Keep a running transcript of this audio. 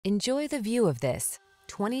Enjoy the view of this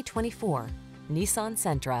 2024 Nissan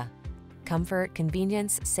Sentra. Comfort,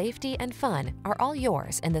 convenience, safety, and fun are all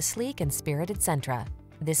yours in the sleek and spirited Sentra.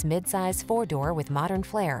 This midsize four-door with modern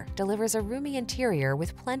flair delivers a roomy interior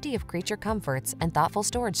with plenty of creature comforts and thoughtful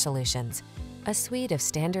storage solutions, a suite of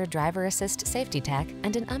standard driver assist safety tech,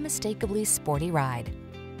 and an unmistakably sporty ride.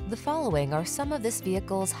 The following are some of this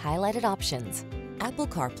vehicle's highlighted options: Apple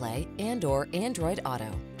CarPlay and/or Android Auto,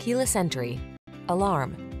 keyless entry,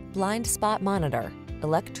 alarm, blind spot monitor,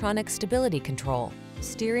 electronic stability control,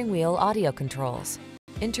 steering wheel audio controls,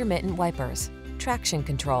 intermittent wipers, traction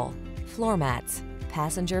control, floor mats,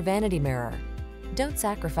 passenger vanity mirror. Don't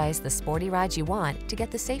sacrifice the sporty ride you want to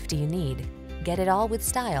get the safety you need. Get it all with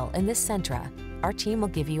style in this Sentra. Our team will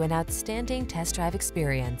give you an outstanding test drive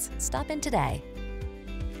experience. Stop in today.